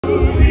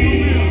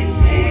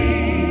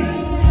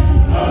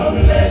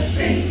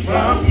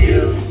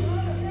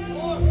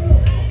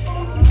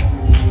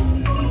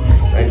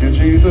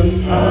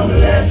Jesus. A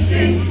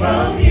blessing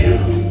from you.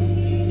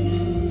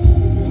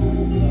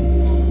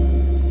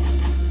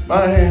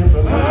 My hands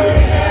are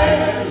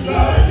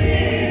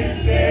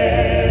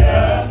lifted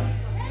up.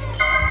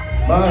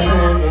 My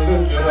hands are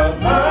lifted up.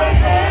 My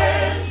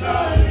hands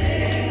are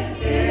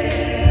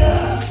lifted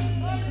up.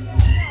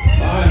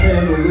 My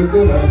hands are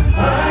lifted up.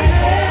 My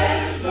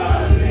hands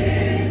are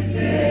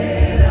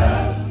lifted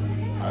up.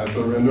 I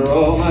surrender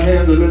all. My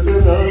hands are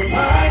lifted up.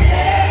 My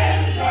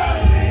hands are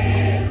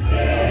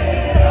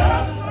lifted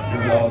up. I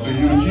give it all to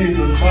you,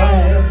 Jesus. My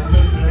hands are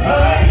lifted up.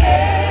 My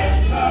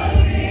hands are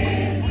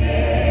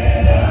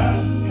lifted up.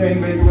 Can't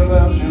make it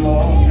without you,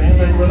 Lord. Can't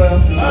make it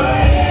without you, My Lord.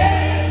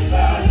 hands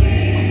are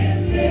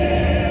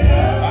lifted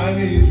up. I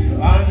need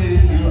you. I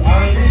need you. I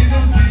need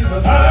you,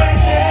 Jesus. My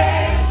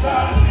hands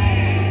are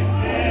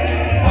lifted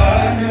up.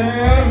 My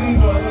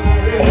hands are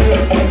lifted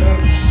up.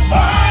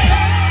 My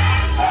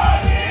hands are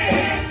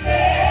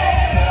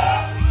lifted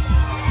up.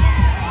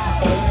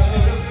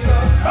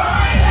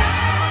 My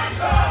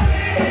hands are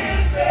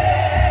lifted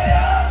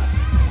up.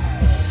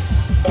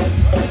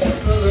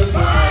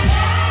 My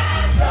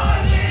hands are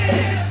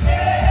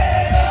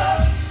lifted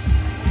up.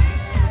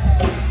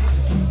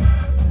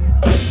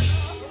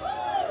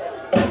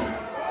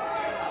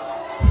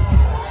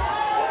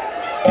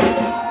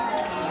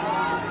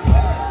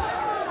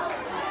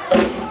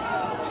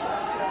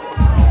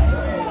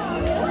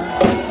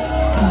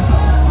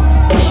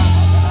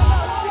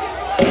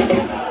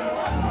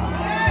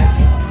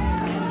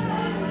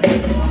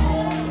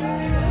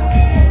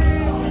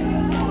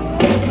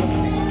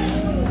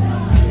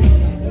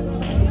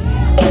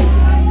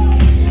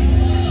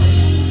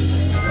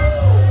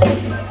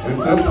 It's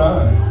still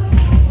time.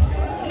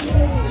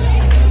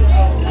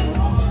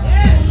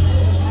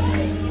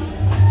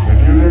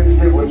 If you didn't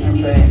get what you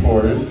came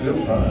for, it's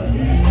still time.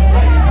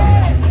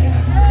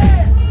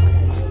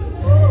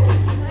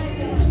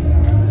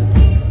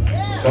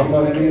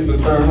 Somebody needs to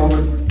turn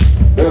over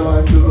their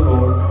life to the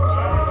Lord.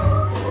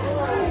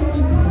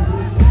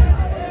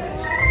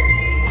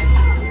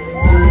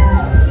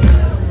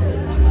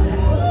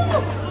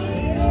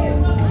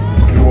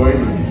 You're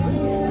waiting.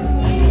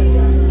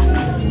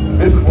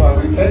 This is why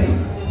we came.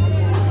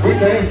 We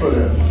came for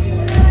this.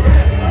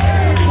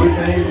 We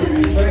came to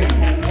be changed.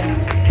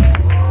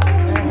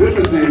 This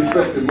is the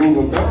expected move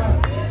of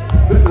God.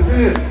 This is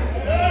it.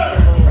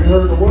 We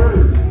heard the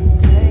word.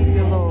 Thank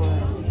you, Lord.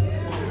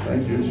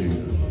 Thank you,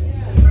 Jesus.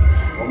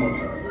 One more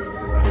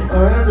time.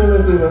 My hands are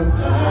lifted up.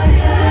 My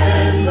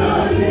hands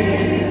are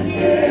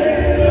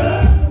lifted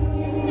up.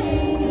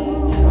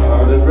 My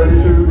heart is ready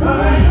to.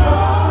 My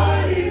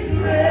heart is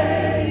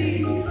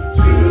ready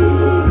to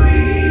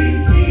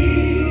receive.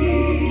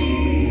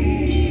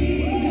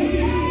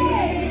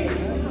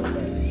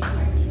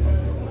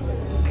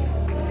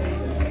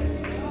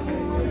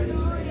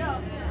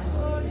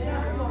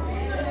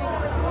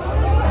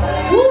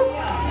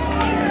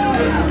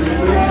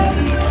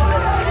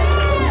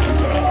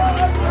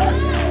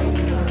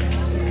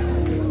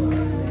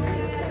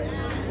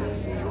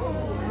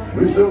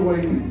 We're still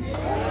waiting.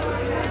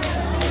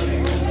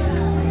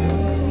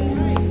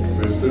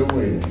 We're still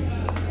waiting.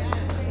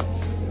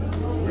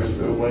 We're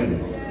still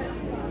waiting.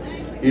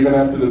 Even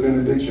after the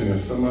benediction, if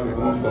somebody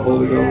wants the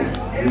Holy Ghost,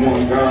 you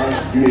want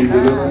God, you need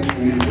deliverance,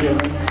 you need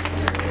healing,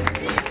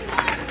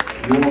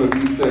 you want to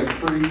be set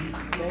free,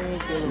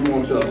 you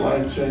want your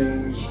life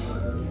changed,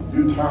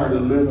 you're tired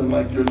of living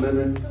like you're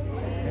living,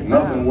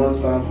 nothing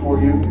works out for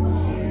you,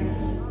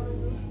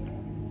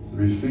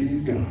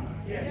 receive God.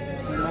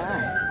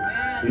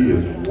 He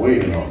is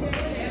waiting on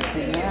us.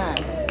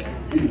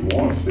 He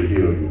wants to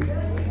heal you.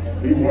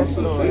 He wants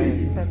to save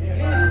you.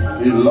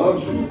 He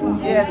loves you.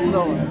 Yes,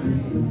 Lord.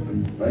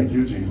 Thank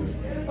you, Jesus.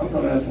 I'm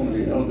going to ask one of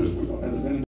the elders.